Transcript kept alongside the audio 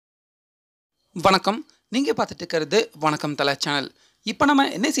வணக்கம். நீங்க பார்த்துட்டு இருக்கிறது வணக்கம் தல சேனல். இப்போ நம்ம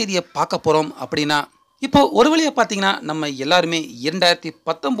என்ன செய்தியை பார்க்க போறோம் அப்படின்னா, இப்போ ஒரு வழியா பார்த்தீங்கன்னா நம்ம எல்லாருமே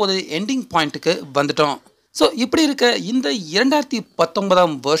 2019 எண்டிங் பாயிண்ட்டுக்கு வந்துட்டோம். ஸோ இப்படி இருக்க இந்த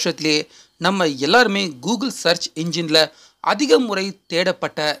 2019ஆம் வருஷத்திலேயே நம்ம எல்லாருமே கூகுள் சர்ச் இன்ஜினில் அதிக முறை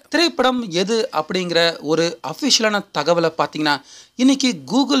தேடப்பட்ட திரைப்படம் எது அப்படிங்கிற ஒரு அஃபிஷியலான தகவலை பார்த்தீங்கன்னா இன்னைக்கு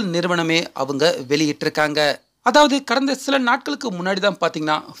கூகுள் நிறுவனமே அவங்க வெளியிட்டிருக்காங்க. அதாவது கடந்த சில நாட்களுக்கு முன்னாடி தான்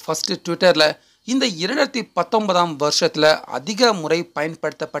பார்த்தீங்கன்னா ஃபர்ஸ்ட் ட்விட்டரில் இந்த 2019ஆம் வருஷத்தில் அதிக முறை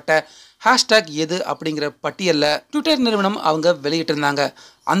பயன்படுத்தப்பட்ட ஹேஷ்டேக் எது அப்படிங்கிற பட்டியலில் ட்விட்டர் நிறுவனம் அவங்க வெளியிட்டிருந்தாங்க.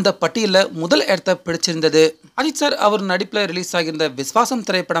 அந்த பட்டியலில் முதல் இடத்த பிடிச்சிருந்தது அஜித் சார் அவர் நடிப்பில் ரிலீஸ் ஆகியிருந்த விஸ்வாசம்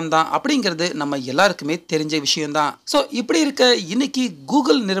திரைப்படம் தான் அப்படிங்கிறது நம்ம எல்லாருக்குமே தெரிஞ்ச விஷயம்தான். ஸோ இப்படி இருக்க இன்னைக்கு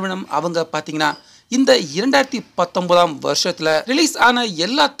கூகுள் நிறுவனம் அவங்க பார்த்தீங்கன்னா இந்த 2019ஆம் வருஷத்தில் ரிலீஸ் ஆன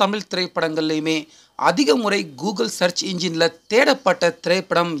எல்லா தமிழ் திரைப்படங்கள்லையுமே அதிக முறை கூகுள் சர்ச் இன்ஜினில் தேடப்பட்ட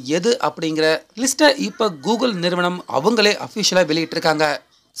திரைப்படம் எது அப்படிங்கிற லிஸ்ட்டை இப்போ கூகுள் நிறுவனம் அவங்களே அஃபிஷியலாக வெளியிட்டிருக்காங்க.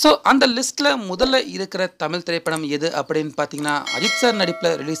 ஸோ அந்த லிஸ்ட்டில் முதல்ல இருக்கிற தமிழ் திரைப்படம் எது அப்படின்னு பார்த்தீங்கன்னா அஜித் சார்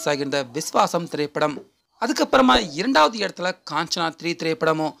நடிப்பில் ரிலீஸ் ஆகியிருந்த விஸ்வாசம் திரைப்படம். அதுக்கப்புறமா 2வது இடத்துல காஞ்சனா 3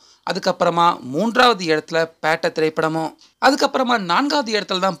 திரைப்படமும், அதுக்கப்புறமா 3வது இடத்துல பேட்ட திரைப்படமும், அதுக்கப்புறமா 4வது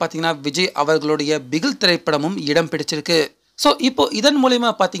இடத்துல தான் பார்த்தீங்கன்னா விஜய் அவர்களுடைய பிகில் திரைப்படமும் இடம் பிடிச்சிருக்கு. ஸோ இப்போ இதன் மூலயமா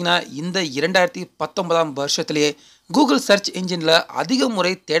பார்த்தீங்கன்னா இந்த 2019ஆம் வருஷத்திலேயே கூகுள் சர்ச் இன்ஜினில் அதிக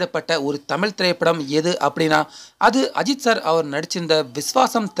முறை தேடப்பட்ட ஒரு தமிழ் திரைப்படம் எது அப்படின்னா அது அஜித் சார் அவர் நடிச்சிருந்த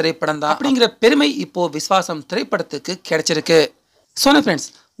விஸ்வாசம் திரைப்படம் தான் அப்படிங்கிற பெருமை இப்போ விஸ்வாசம் திரைப்படத்துக்கு கிடைச்சிருக்கு. சோன ஃப்ரெண்ட்ஸ்,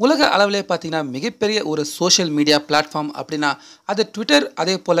 உலக அளவிலே பார்த்தீங்கன்னா மிகப்பெரிய ஒரு சோஷியல் மீடியா பிளாட்ஃபார்ம் அப்படின்னா அது ட்விட்டர்,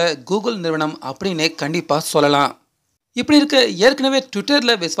 அதே போல் கூகுள் நிறுவனம் அப்படின்னே கண்டிப்பாக சொல்லலாம். இப்படி இருக்க ஏற்கனவே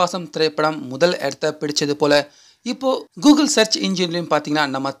ட்விட்டரில் விஸ்வாசம் திரைப்படம் முதல் இடத்த பிடிச்சது போல இப்போ கூகுள் சர்ச் இன்ஜின்லையும் பார்த்தீங்கன்னா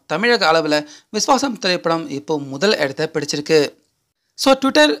நம்ம தமிழக அளவில் விஸ்வாசம் திரைப்படம் இப்போ முதல் இடத்த பிடிச்சிருக்கு. ஸோ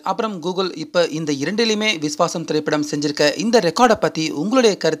ட்விட்டர் அப்புறம் கூகுள் இப்போ இந்த இரண்டிலையுமே விஸ்வாசம் திரைப்படம் செஞ்சிருக்க இந்த ரெக்கார்டை பற்றி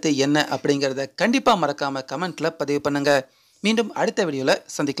உங்களுடைய கருத்து என்ன அப்படிங்கிறத கண்டிப்பாக மறக்காமல் கமெண்ட்டில் பதிவு பண்ணுங்கள். மீண்டும் அடுத்த வீடியோவில்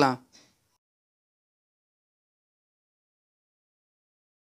சந்திக்கலாம்.